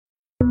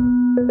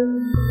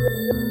Welcome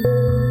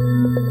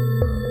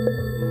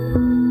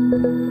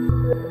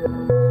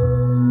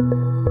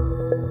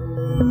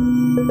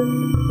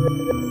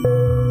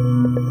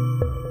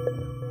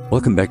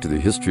back to the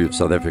History of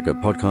South Africa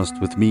podcast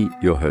with me,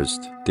 your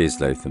host, Des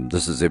Latham.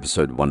 This is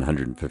episode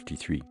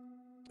 153.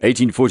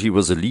 1840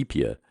 was a leap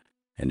year,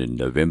 and in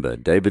November,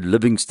 David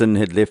Livingstone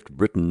had left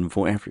Britain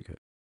for Africa.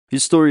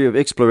 His story of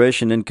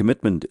exploration and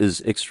commitment is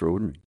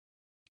extraordinary.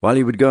 While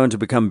he would go on to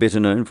become better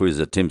known for his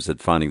attempts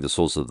at finding the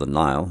source of the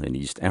Nile in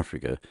East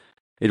Africa,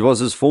 it was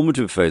his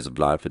formative phase of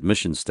life at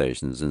mission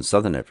stations in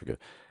southern Africa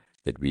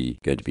that we're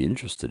going to be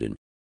interested in.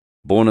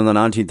 Born on the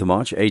 19th of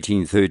March,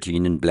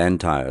 1813 in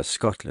Blantyre,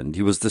 Scotland,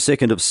 he was the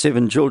second of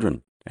 7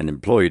 children and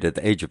employed at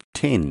the age of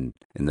 10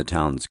 in the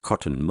town's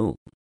cotton mill.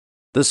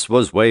 This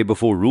was way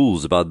before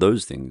rules about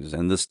those things,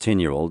 and this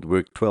 10-year-old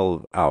worked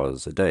 12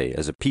 hours a day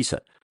as a piecer,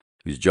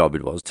 whose job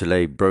it was to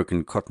lay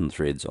broken cotton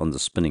threads on the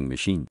spinning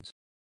machines.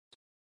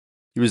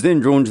 He was then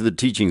drawn to the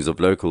teachings of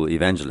local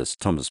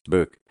evangelist Thomas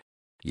Burke.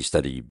 He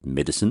studied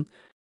medicine,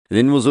 and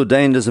then was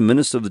ordained as a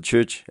minister of the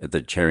church at the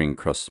Charing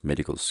Cross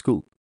Medical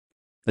School.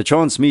 A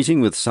chance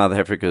meeting with South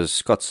Africa's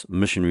Scots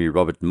missionary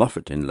Robert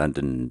Moffat in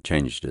London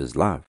changed his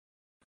life.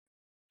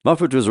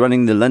 Moffat was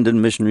running the London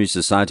Missionary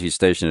Society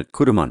station at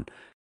Kuruman,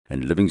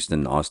 and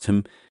Livingstone asked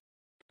him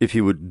if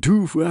he would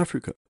do for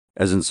Africa,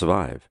 as in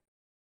survive.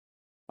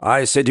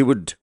 "I said he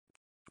would,"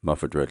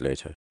 Moffat wrote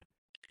later,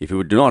 "if he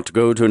would not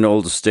go to an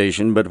old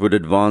station, but would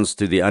advance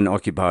to the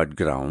unoccupied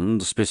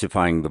ground,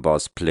 specifying the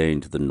vast plain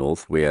to the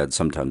north, where I had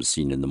sometimes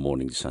seen in the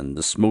morning sun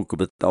the smoke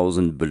of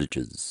 1,000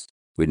 villages,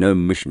 where no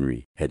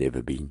missionary had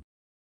ever been."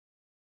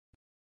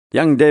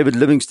 Young David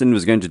Livingstone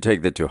was going to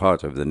take that to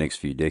heart over the next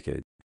few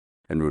decades,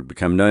 and would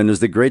become known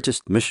as the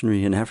greatest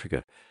missionary in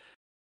Africa,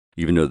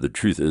 even though the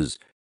truth is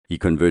he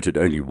converted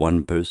only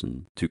one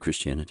person to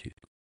Christianity.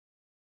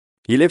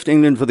 He left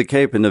England for the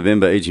Cape in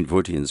November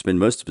 1840 and spent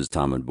most of his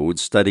time on board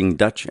studying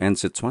Dutch and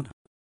seTswana.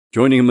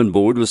 Joining him on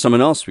board was someone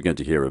else we're going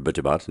to hear a bit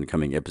about in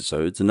coming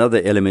episodes, another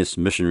LMS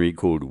missionary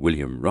called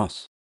William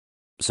Ross.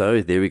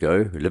 So there we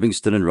go,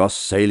 Livingstone and Ross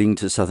sailing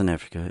to southern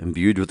Africa,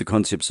 imbued with the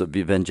concepts of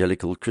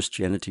evangelical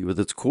Christianity, with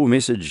its core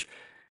message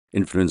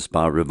influenced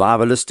by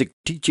revivalistic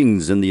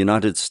teachings in the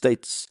United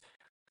States.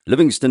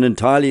 Livingstone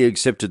entirely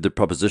accepted the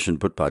proposition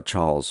put by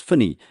Charles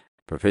Finney,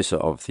 professor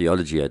of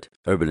theology at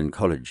Oberlin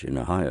College in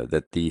Ohio,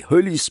 that the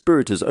Holy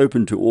Spirit is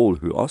open to all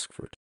who ask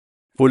for it.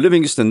 For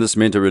Livingstone, this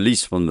meant a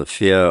release from the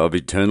fear of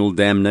eternal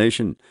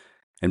damnation,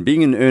 and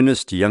being an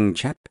earnest young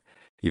chap,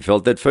 he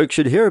felt that folks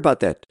should hear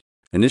about that.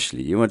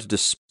 Initially, he wanted to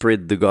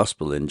spread the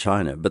gospel in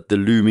China, but the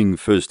looming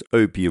First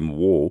Opium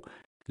War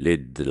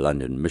led the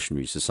London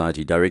Missionary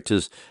Society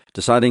directors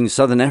deciding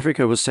Southern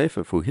Africa was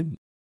safer for him.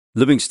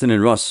 Livingstone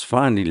and Ross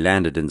finally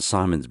landed in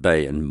Simon's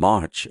Bay in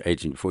March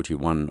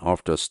 1841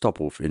 after a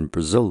stop-off in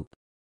Brazil.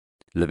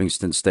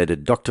 Livingstone stayed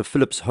at Dr.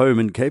 Phillips' home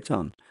in Cape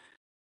Town,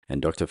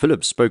 and Dr.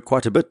 Phillips spoke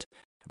quite a bit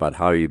about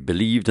how he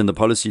believed in the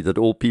policy that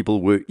all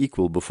people were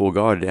equal before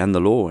God and the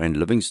law, and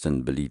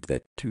Livingstone believed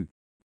that too.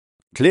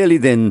 Clearly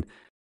then,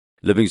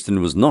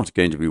 Livingstone was not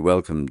going to be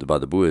welcomed by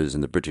the Boers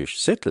and the British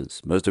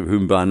settlers, most of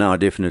whom by now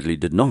definitely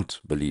did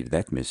not believe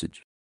that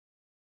message.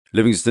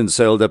 Livingstone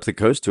sailed up the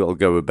coast to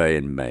Algoa Bay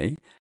in May.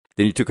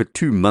 Then he took a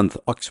 2-month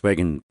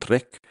ox-wagon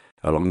trek,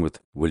 along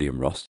with William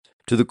Ross,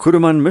 to the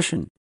Kuruman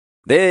Mission.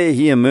 There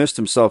he immersed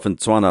himself in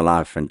Tswana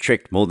life and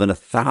trekked more than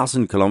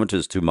 1,000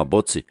 kilometers to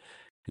Mabotsi,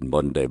 in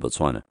modern-day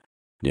Botswana,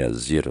 near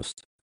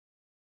Zeerust.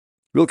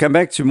 We'll come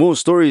back to more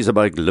stories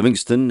about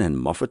Livingstone and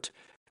Moffat,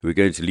 who are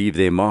going to leave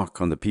their mark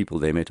on the people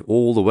they met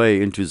all the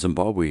way into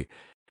Zimbabwe,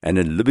 and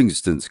in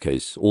Livingstone's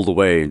case, all the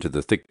way into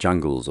the thick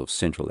jungles of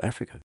Central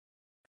Africa.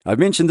 I've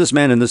mentioned this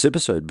man in this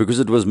episode because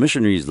it was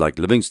missionaries like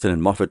Livingstone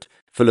and Moffat,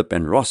 Philip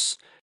and Ross,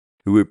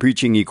 who were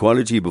preaching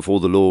equality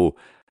before the law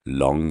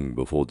long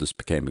before this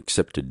became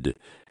accepted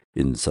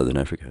in Southern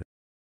Africa.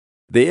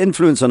 Their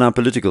influence on our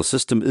political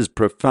system is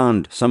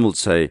profound. Some will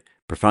say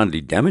profoundly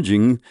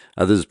damaging,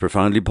 others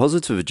profoundly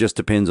positive. It just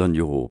depends on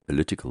your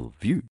political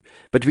view.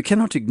 But we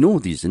cannot ignore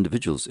these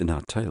individuals in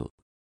our tale.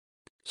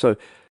 So,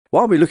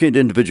 while we're looking at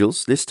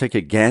individuals, let's take a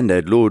gander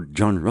at Lord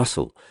John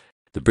Russell,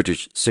 the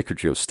British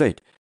Secretary of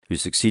State, who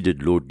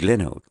succeeded Lord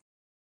Glenelg.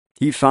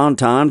 He found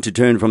time to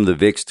turn from the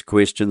vexed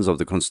questions of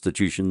the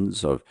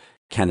constitutions of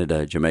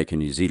Canada, Jamaica,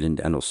 New Zealand,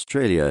 and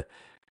Australia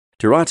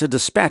to write a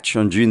dispatch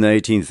on June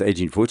 18th,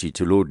 1840,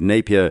 to Lord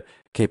Napier,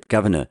 Cape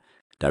Governor,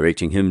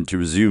 directing him to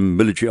resume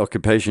military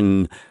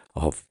occupation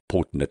of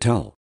Port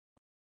Natal.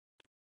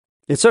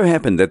 It so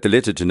happened that the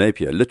letter to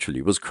Napier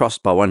literally was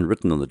crossed by one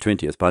written on the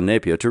 20th by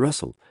Napier to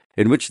Russell,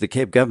 in which the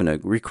Cape Governor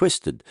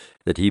requested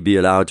that he be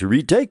allowed to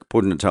retake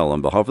Port Natal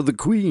on behalf of the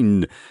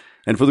Queen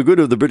and for the good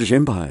of the British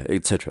Empire,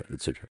 etc.,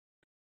 etc.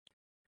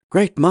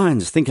 Great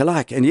minds think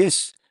alike, and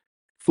yes,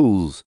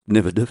 fools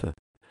never differ.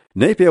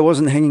 Napier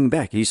wasn't hanging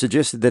back. He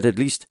suggested that at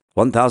least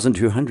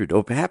 1,200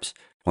 or perhaps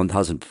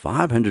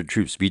 1,500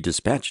 troops be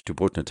dispatched to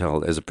Port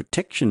Natal as a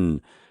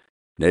protection.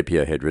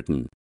 Napier had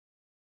written,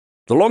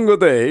 "The longer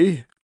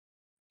they,"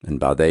 and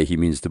by they he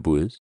means the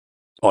Boers,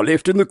 are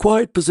left in the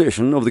quiet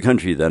possession of the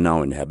country they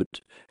now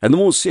inhabit, and the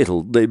more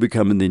settled they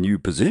become in their new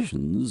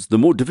possessions, the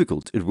more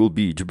difficult it will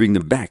be to bring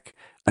them back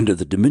under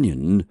the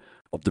dominion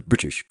of the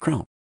British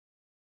Crown.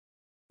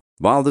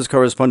 While this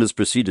correspondence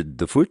proceeded,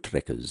 the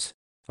voortrekkers,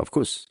 of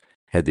course,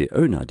 had their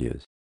own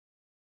ideas.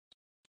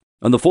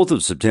 On the 4th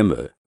of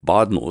September,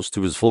 Badenhorst,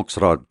 who was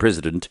Volksraad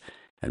president,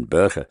 and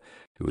Burke,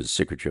 who was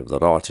secretary of the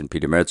Raad in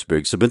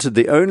Pietermaritzburg, submitted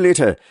their own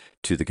letter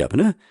to the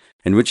governor,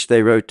 in which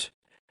they wrote,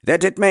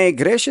 "That it may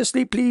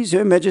graciously please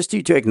Her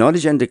Majesty to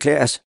acknowledge and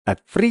declare us a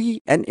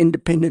free and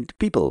independent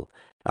people,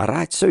 a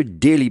right so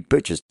dearly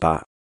purchased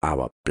by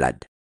our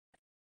blood."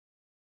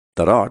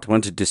 The Raad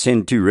wanted to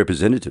send 2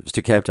 representatives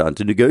to Cape Town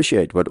to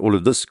negotiate what all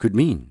of this could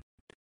mean.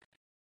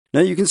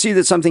 Now you can see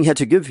that something had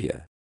to give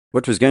here.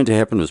 What was going to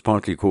happen was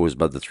partly caused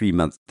by the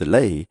 3-month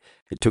delay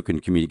it took in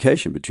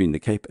communication between the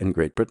Cape and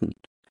Great Britain.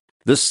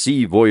 This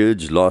sea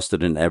voyage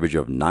lasted an average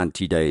of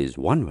 90 days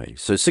one way,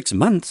 so 6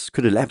 months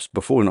could elapse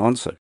before an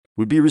answer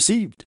would be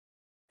received.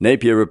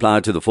 Napier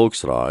replied to the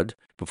Volksraad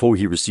before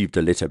he received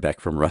a letter back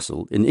from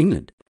Russell in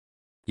England.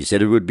 He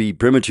said it would be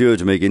premature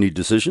to make any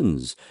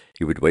decisions.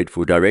 He would wait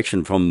for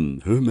direction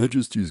from Her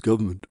Majesty's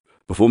government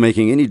before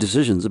making any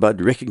decisions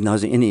about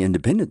recognizing any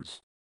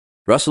independence.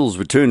 Russell's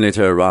return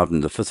letter arrived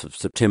on the 5th of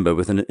September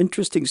with an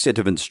interesting set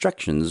of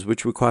instructions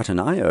which were quite an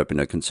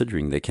eye-opener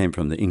considering they came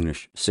from the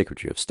English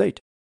Secretary of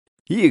State.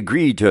 He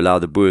agreed to allow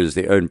the Boers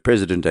their own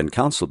president and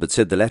council, but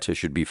said the latter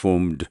should be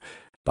formed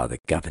by the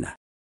governor.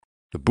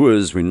 The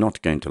Boers were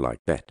not going to like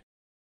that.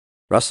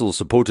 Russell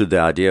supported the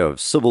idea of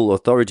civil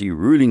authority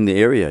ruling the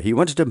area. He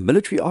wanted a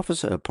military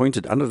officer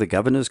appointed under the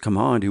governor's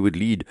command who would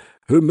lead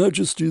Her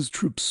Majesty's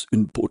troops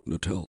in Port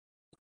Natal.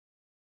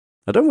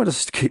 I don't want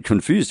us to get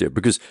confused here,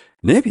 because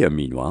Napier,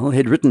 meanwhile,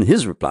 had written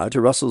his reply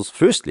to Russell's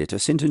first letter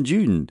sent in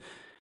June.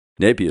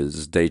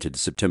 Napier's dated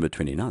September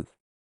 29th.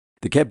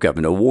 The Cape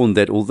governor warned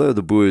that although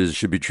the Boers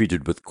should be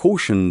treated with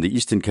caution, the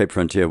Eastern Cape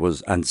frontier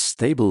was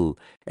unstable,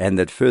 and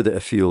that further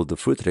afield the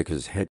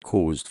voortrekkers had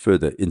caused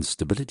further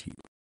instability.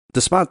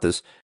 Despite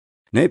this,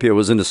 Napier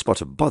was in a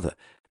spot of bother,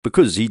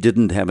 because he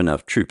didn't have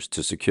enough troops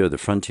to secure the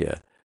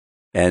frontier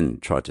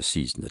and try to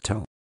seize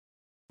Natal.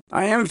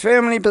 "I am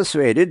firmly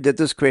persuaded that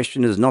this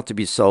question is not to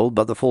be solved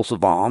by the force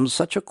of arms.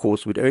 Such a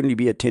course would only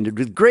be attended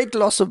with great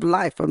loss of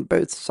life on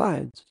both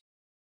sides."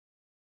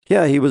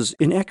 Here he was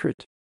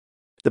inaccurate.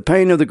 The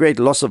pain of the great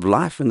loss of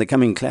life in the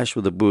coming clash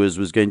with the Boers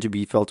was going to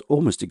be felt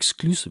almost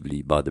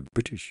exclusively by the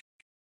British.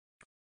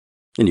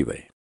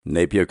 Anyway,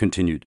 Napier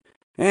continued,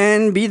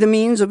 "And be the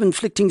means of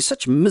inflicting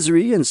such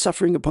misery and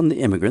suffering upon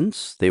the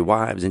emigrants, their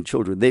wives and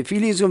children, their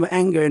feelings of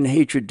anger and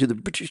hatred to the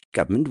British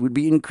government would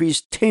be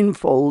increased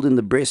tenfold in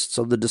the breasts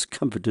of the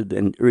discomfited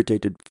and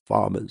irritated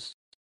farmers."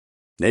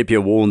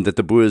 Napier warned that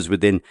the Boers would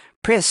then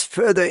press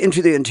further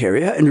into the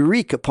interior and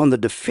wreak upon the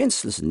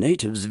defenceless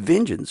natives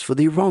vengeance for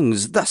their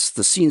wrongs. Thus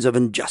the scenes of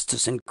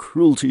injustice and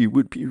cruelty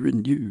would be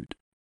renewed.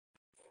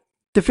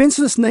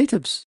 Defenceless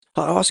natives,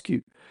 I ask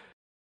you.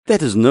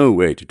 That is no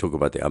way to talk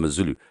about the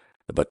AmaZulu,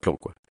 the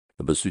Batlokwa,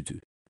 the Basotho,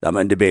 the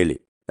Amandebele,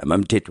 the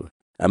Mamtetwa,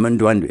 the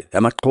Amandwandwe, the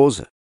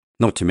Maxhosa,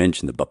 not to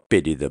mention the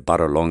Bapedi, the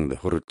Baralong, the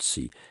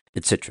Hurutsi,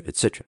 etc.,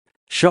 etc.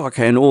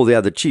 Shaka and all the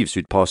other chiefs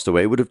who'd passed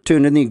away would have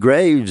turned in their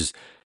graves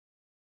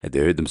had they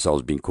heard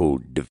themselves being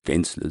called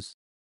defenceless.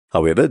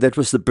 However, that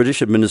was the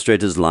British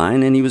administrator's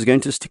line, and he was going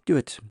to stick to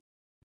it.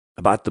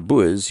 About the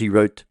Boers, he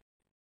wrote,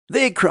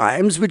 "Their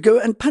crimes would go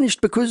unpunished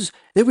because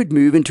they would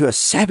move into a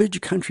savage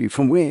country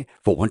from where,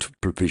 for want of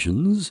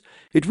provisions,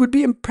 it would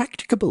be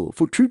impracticable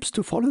for troops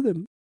to follow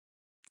them."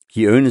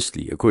 He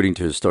earnestly, according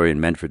to historian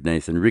Manfred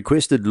Nathan,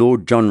 requested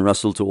Lord John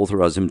Russell to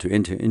authorize him to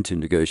enter into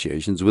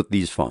negotiations with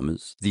these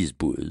farmers, these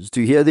Boers,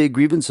 to hear their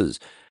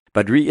grievances,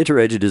 but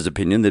reiterated his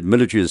opinion that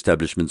military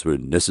establishments were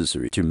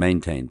necessary to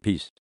maintain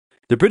peace.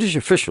 The British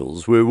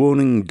officials were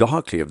warning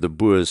darkly of the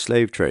Boer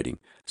slave trading.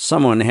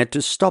 Someone had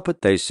to stop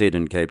it, they said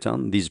in Cape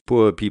Town. These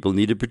poor people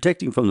needed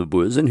protecting from the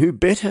Boers, and who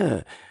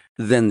better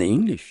than the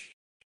English?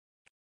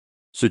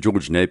 Sir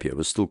George Napier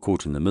was still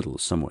caught in the middle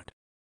somewhat.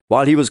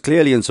 While he was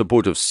clearly in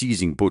support of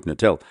seizing Port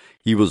Natal,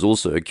 he was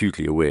also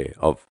acutely aware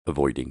of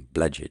avoiding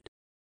bloodshed.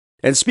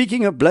 And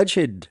speaking of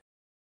bloodshed,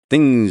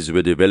 things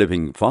were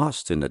developing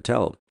fast in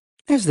Natal,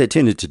 as they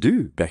tended to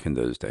do back in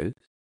those days.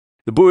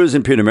 The Boers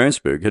in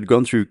Pietermaritzburg had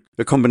gone through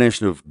a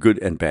combination of good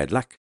and bad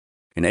luck.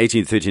 In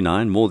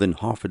 1839, more than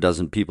half a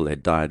dozen people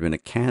had died when a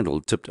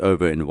candle tipped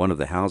over in one of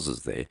the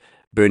houses there,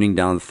 burning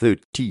down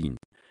 13.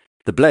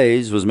 The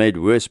blaze was made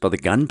worse by the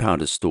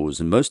gunpowder stores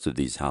in most of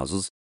these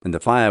houses, and the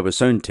fire was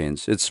so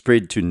intense it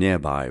spread to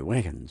nearby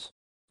wagons.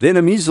 Then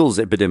a measles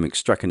epidemic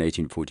struck in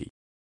 1840.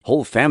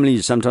 Whole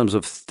families, sometimes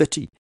of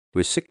 30,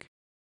 were sick.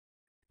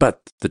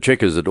 But the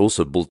trekkers had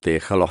also built their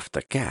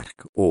Gelofte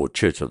Kerk, or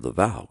Church of the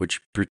Vow, which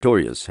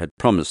Pretorius had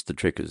promised the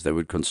trekkers they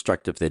would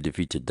construct if they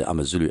defeated the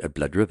AmaZulu at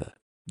Blood River.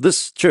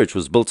 This church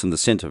was built in the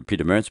centre of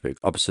Pietermaritzburg,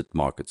 opposite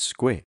Market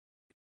Square.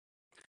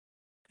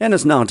 And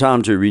it's now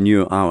time to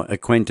renew our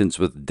acquaintance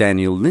with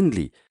Daniel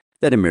Lindley,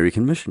 that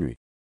American missionary.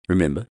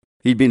 Remember,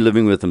 He'd been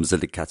living with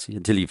Mzilikazi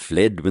until he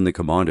fled when the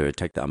commander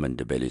attacked the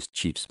Amandebele's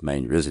chief's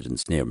main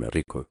residence near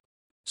Mariko.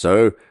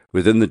 So,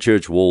 within the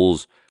church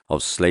walls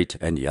of slate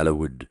and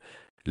yellowwood,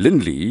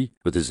 Lindley,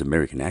 with his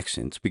American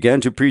accent,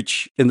 began to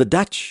preach in the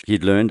Dutch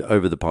he'd learned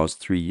over the past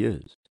 3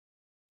 years.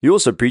 He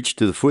also preached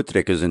to the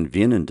voortrekkers in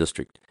Vienna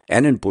district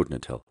and in Port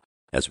Natal,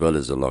 as well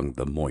as along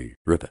the Mooi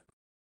River.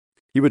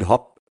 He would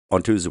hop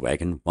onto his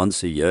wagon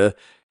once a year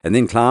and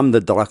then climb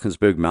the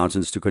Drakensberg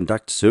Mountains to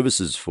conduct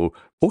services for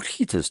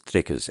Potgieter's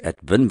trekkers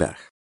at Winberg.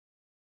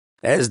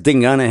 As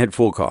Dingane had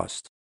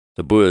forecast,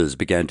 the Boers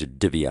began to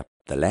divvy up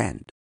the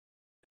land.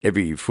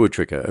 Every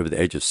voortrekker over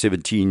the age of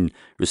 17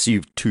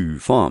 received 2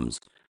 farms.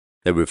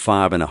 They were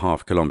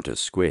 5.5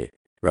 kilometers square,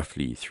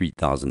 roughly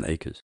 3,000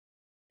 acres.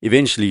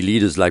 Eventually,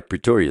 leaders like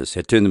Pretorius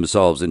had turned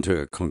themselves into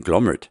a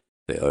conglomerate.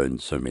 They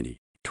owned so many,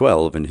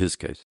 12 in his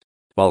case,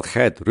 while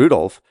Gert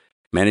Rudolf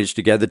managed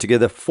to gather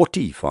together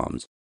 40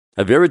 farms.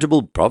 A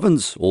veritable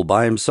province all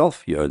by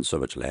himself, he owned so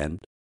much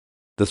land.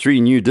 The 3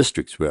 new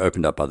districts were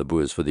opened up by the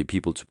Boers for their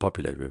people to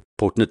populate with: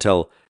 Port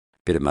Natal,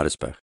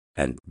 Pietermaritzburg,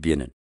 and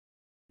Vienna.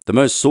 The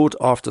most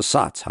sought-after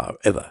sites,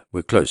 however,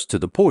 were close to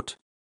the port,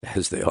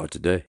 as they are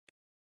today.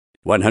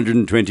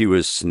 120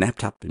 were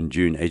snapped up in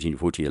June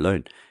 1840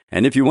 alone,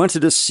 and if you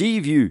wanted a sea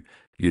view,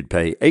 you'd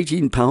pay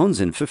 £18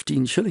 and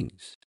 15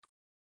 shillings.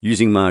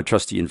 Using my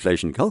trusty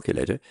inflation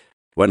calculator,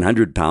 £100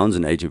 in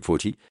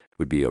 1840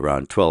 would be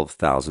around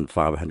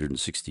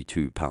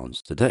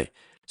 £12,562 today.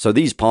 So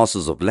these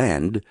parcels of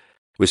land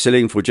were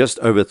selling for just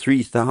over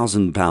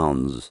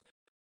 £3,000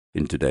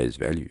 in today's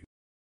value.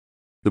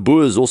 The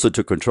Boers also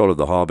took control of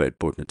the harbour at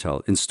Port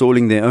Natal,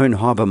 installing their own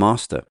harbour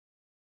master.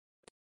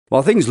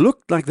 While things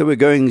looked like they were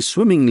going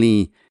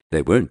swimmingly,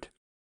 they weren't.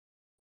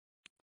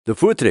 The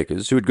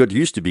voortrekkers, who had got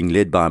used to being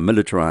led by a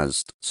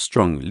militarized,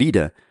 strong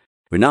leader,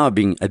 were now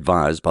being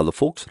advised by the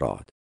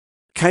Volksraad.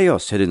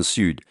 Chaos had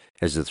ensued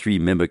as the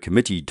 3-member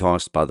committee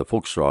tasked by the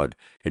Volksraad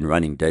in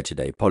running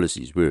day-to-day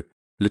policies were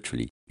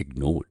literally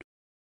ignored.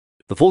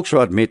 The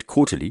Volksraad met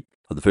quarterly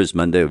on the first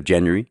Monday of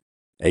January,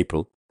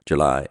 April,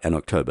 July, and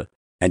October,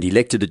 and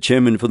elected a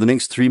chairman for the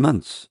next 3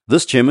 months.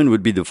 This chairman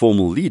would be the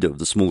formal leader of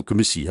the small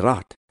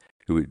Commissie-Raad,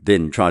 who would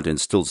then try to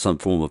instill some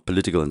form of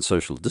political and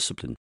social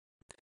discipline.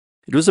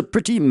 It was a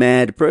pretty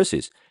mad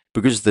process,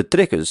 because the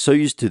trekkers, so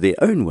used to their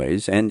own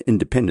ways and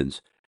independence,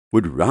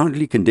 would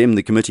roundly condemn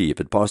the committee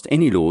if it passed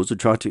any laws or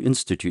tried to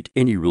institute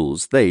any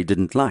rules they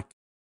didn't like.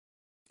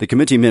 The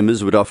committee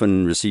members would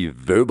often receive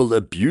verbal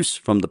abuse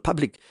from the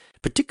public,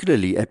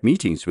 particularly at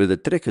meetings where the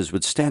trekkers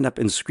would stand up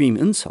and scream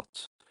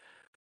insults.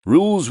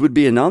 Rules would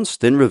be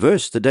announced, then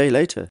reversed a day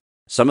later.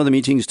 Some of the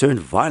meetings turned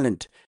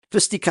violent.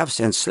 Fisticuffs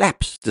and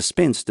slaps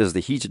dispensed as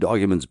the heated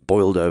arguments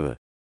boiled over.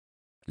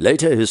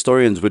 Later,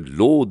 historians would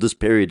laud this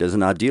period as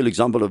an ideal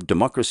example of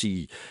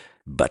democracy,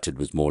 but it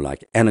was more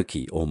like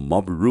anarchy or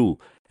mob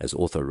rule, as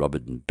author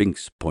Robert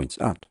Binks points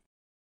out.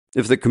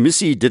 If the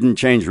commissie didn't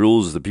change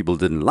rules the people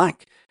didn't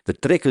like, the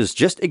trekkers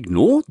just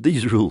ignored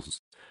these rules.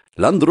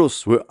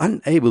 Landros were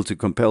unable to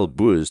compel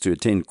Boers to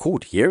attend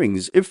court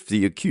hearings if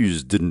the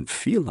accused didn't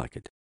feel like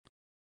it.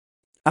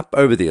 Up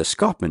over the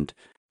escarpment,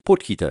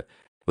 Potgieter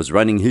was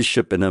running his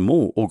ship in a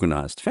more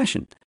organized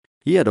fashion.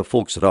 He had a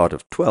Volksraad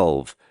of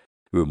 12,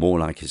 who were more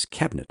like his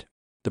cabinet.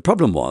 The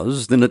problem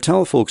was, the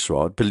Natal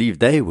Volksraad believed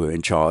they were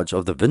in charge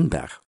of the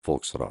Winberg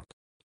Volksraad.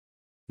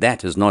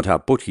 That is not how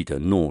Potgieter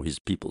nor his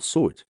people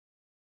saw it.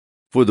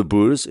 For the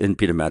Boers in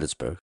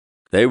Pietermaritzburg,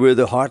 they were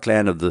the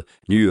heartland of the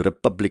new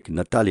Republic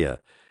Natalia,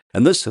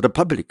 and this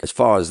republic, as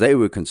far as they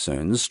were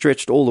concerned,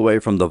 stretched all the way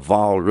from the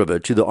Vaal River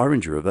to the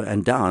Orange River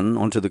and down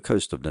onto the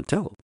coast of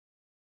Natal.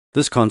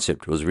 This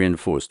concept was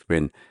reinforced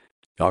when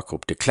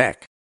Jacob de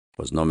Klerk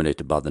was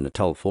nominated by the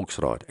Natal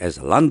Volksraad as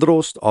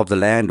Landrost of the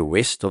land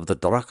west of the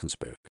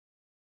Drakensberg.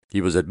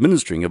 He was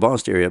administering a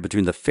vast area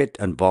between the Vet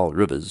and Vaal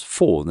rivers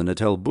for the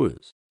Natal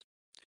Boers.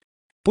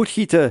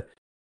 Potgieter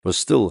was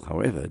still,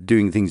 however,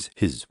 doing things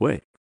his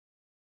way.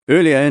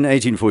 Earlier in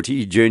 1840,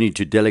 he journeyed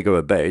to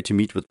Algoa Bay to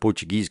meet with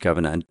Portuguese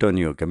Governor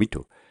Antonio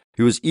Gamito,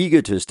 who was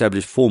eager to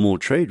establish formal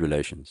trade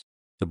relations.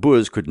 The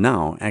Boers could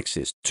now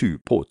access 2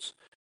 ports,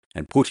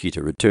 and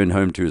Potgieter returned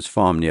home to his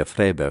farm near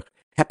Vryburg,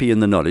 happy in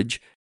the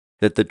knowledge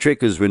that the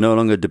trekkers were no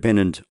longer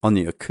dependent on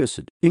the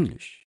accursed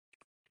English.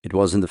 It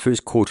was in the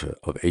first quarter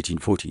of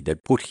 1840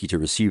 that Potgieter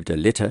received a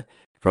letter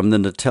from the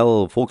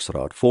Natal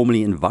Volksraad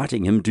formally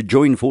inviting him to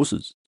join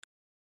forces.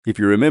 If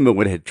you remember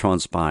what had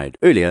transpired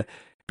earlier,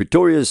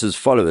 Pretorius's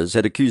followers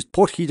had accused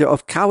Potgieter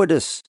of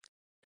cowardice,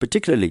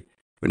 particularly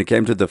when it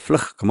came to the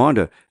vlug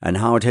commander and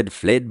how it had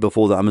fled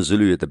before the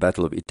Amazulu at the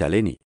Battle of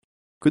Italeni.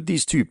 Could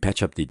these two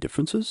patch up their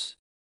differences?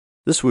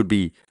 This would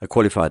be a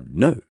qualified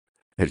no,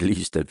 at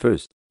least at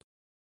first.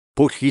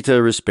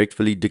 Potgieter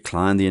respectfully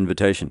declined the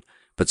invitation,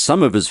 but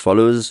some of his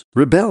followers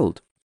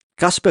rebelled.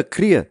 Caspar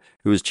Krier,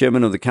 who was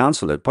chairman of the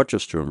council at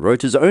Potchefstroom,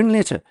 wrote his own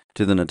letter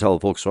to the Natal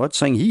Volksraad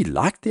saying he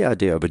liked the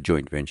idea of a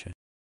joint venture.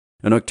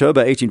 In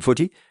October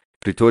 1840,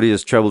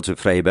 Pretorius travelled to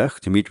Vryburg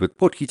to meet with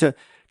Potgieter,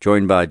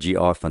 joined by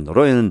G.R. van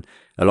Rooyen,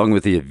 along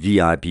with the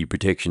VIP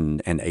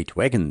protection and 8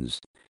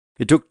 wagons.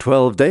 It took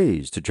 12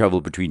 days to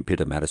travel between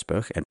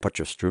Pietermaritzburg and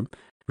Potchefstroom,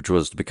 which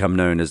was to become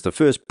known as the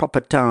first proper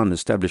town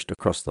established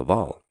across the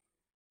Vaal.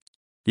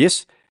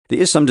 Yes, there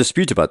is some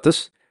dispute about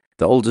this.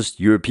 The oldest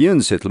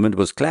European settlement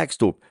was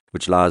Klerksdorp,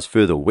 which lies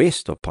further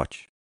west of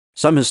Potch.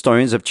 Some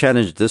historians have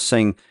challenged this,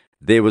 saying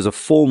there was a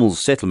formal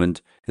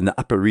settlement in the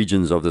upper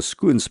regions of the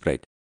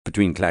Skoenspruit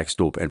between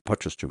Klerksdorp and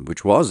Potchefstroom,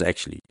 which was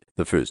actually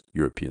the first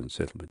European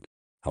settlement.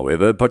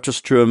 However,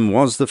 Potchefstroom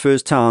was the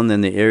first town,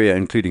 and the area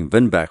including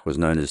Winberg was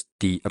known as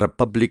die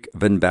Republiek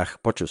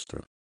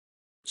Winberg-Potchefstroom.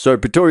 So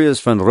Pretorius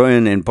van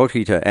Rooyen and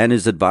Potgieter and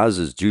his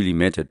advisors duly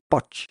met at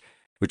Potch,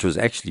 which was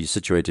actually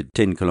situated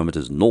 10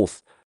 kilometers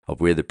north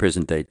of where the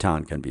present-day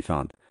town can be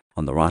found,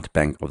 on the right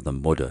bank of the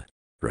Nile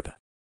River.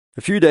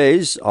 A few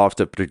days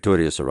after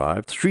Pretorius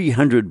arrived,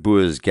 300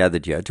 Boers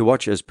gathered here to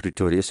watch as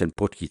Pretorius and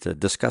Potgieter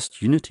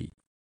discussed unity.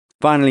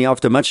 Finally,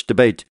 after much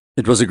debate,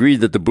 it was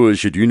agreed that the Boers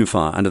should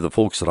unify under the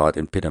Volksraad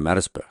in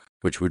Pietermaritzburg,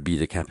 which would be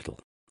the capital.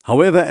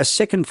 However, a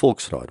second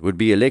Volksraad would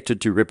be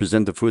elected to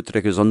represent the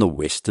Voortrekkers on the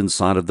western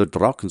side of the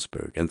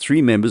Drakensberg, and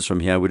 3 members from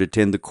here would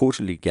attend the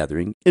quarterly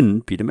gathering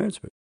in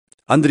Pietermaritzburg.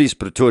 Andries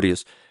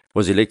Pretorius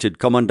was elected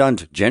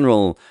Commandant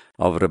General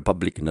of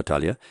Republic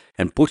Natalia,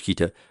 and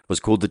Potgieter was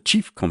called the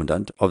Chief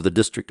Commandant of the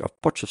district of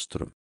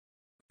Potchefstroom.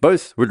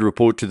 Both would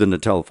report to the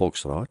Natal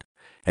Volksraad,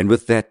 and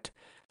with that,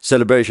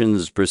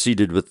 celebrations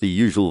proceeded with the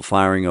usual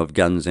firing of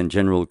guns and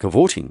general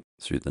cavorting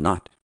through the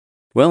night.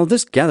 Well,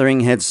 this gathering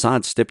had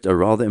sidestepped a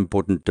rather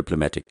important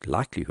diplomatic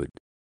likelihood.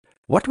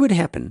 What would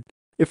happen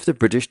if the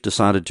British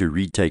decided to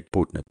retake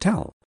Port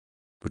Natal,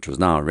 which was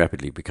now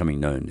rapidly becoming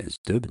known as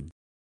Durban?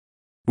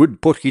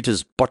 Would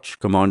Potgieter's Potch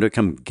commander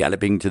come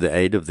galloping to the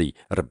aid of the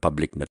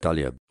Republic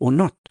Natalia or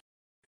not?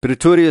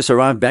 Pretorius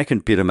arrived back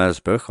in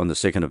Pietermaritzburg on the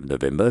 2nd of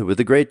November with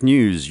the great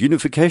news: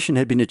 unification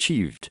had been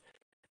achieved.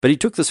 But he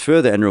took this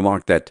further and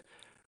remarked that,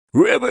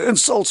 "Whoever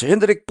insults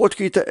Hendrick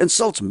Potgieter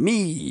insults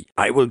me.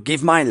 I will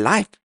give my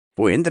life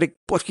for Hendrick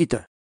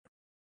Potgieter."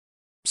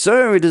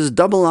 So it is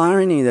double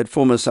irony that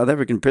former South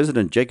African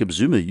President Jacob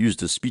Zuma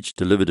used a speech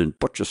delivered in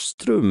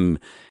Potchefstroom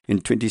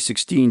in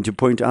 2016 to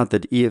point out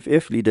that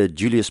EFF leader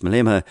Julius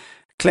Malema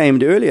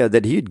claimed earlier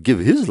that he'd give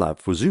his life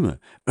for Zuma,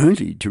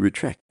 only to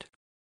retract.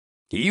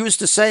 "He used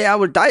to say, 'I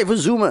will die for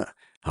Zuma.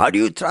 How do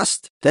you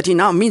trust that he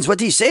now means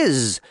what he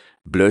says?'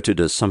 blurted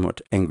a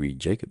somewhat angry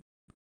Jacob.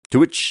 To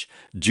which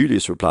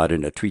Julius replied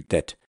in a tweet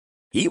that,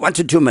 'He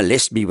wanted to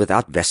molest me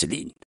without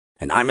Vaseline,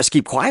 and I must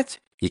keep quiet.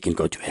 He can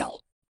go to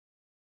hell.'"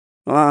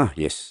 Ah,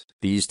 yes,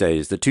 these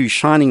days the 2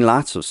 shining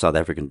lights of South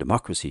African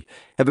democracy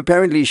have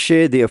apparently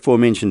shared the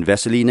aforementioned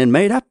Vaseline and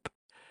made up.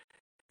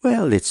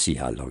 Well, let's see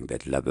how long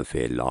that love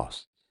affair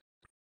lasts.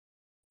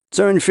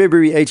 So in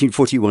February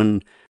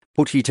 1841,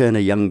 Potgieter and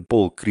a young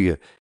Paul Kruger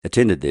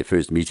attended their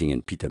first meeting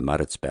in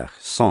Pietermaritzburg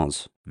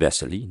sans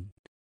Vaseline.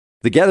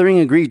 The gathering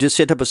agreed to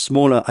set up a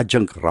smaller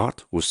adjunct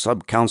raad or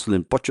sub-council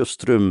in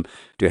Potchefstroom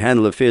to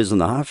handle affairs in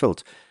the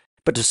Highveld,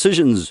 but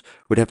decisions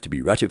would have to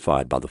be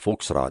ratified by the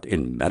Volksraad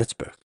in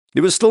Maritzburg.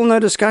 There was still no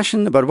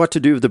discussion about what to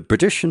do if the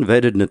British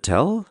invaded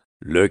Natal.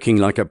 Lurking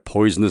like a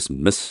poisonous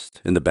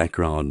mist in the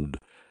background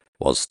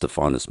was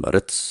Stephanus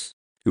Maritz,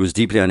 who was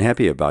deeply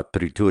unhappy about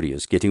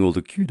Pretorius getting all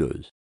the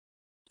kudos.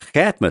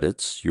 Gert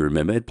Maritz, you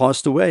remember, had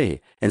passed away,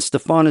 and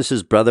Stephanus,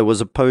 his brother, was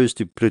opposed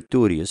to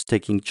Pretorius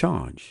taking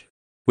charge.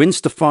 When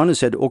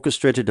Stephanus had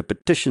orchestrated a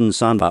petition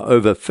signed by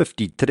over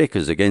 50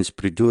 trekkers against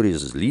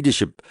Pretorius'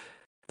 leadership,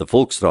 the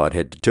Volksraad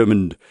had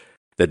determined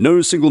that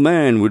no single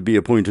man would be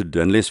appointed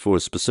unless for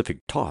a specific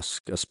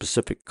task, a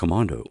specific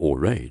commando or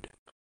raid.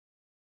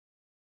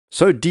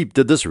 So deep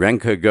did this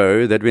rancor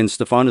go that when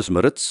Stephanus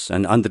Maritz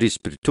and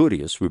Andries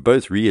Pretorius were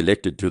both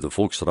re-elected to the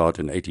Volksraad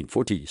in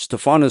 1840,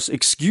 Stephanus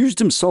excused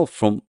himself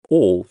from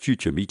all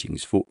future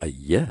meetings for a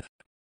year.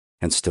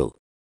 And still,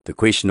 the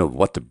question of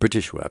what the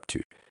British were up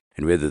to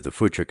and whether the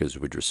Voortrekkers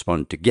would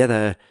respond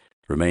together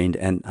remained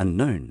an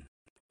unknown.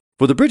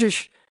 For the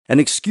British, an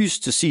excuse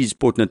to seize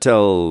Port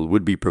Natal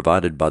would be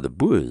provided by the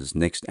Boers'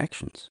 next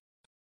actions.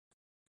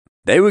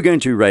 They were going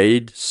to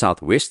raid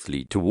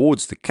southwesterly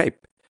towards the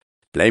Cape,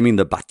 blaming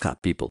the Baka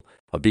people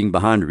of being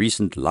behind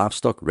recent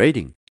livestock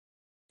raiding.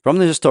 From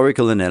the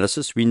historical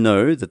analysis, we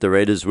know that the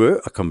raiders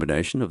were a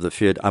combination of the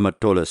feared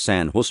Amatola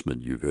San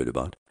horsemen you've heard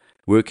about,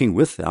 working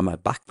with the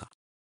Amabaka.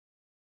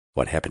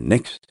 What happened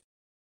next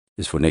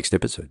is for next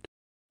episode.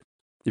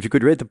 If you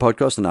could rate the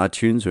podcast on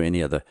iTunes or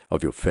any other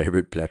of your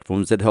favorite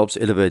platforms, that helps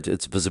elevate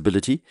its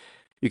visibility.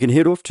 You can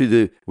head off to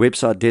the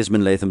website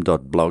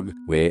desmondlatham.blog,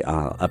 where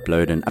I'll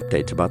upload an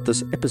update about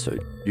this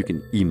episode. You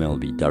can email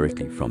me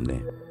directly from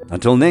there.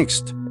 Until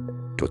next,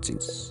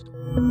 totsiens.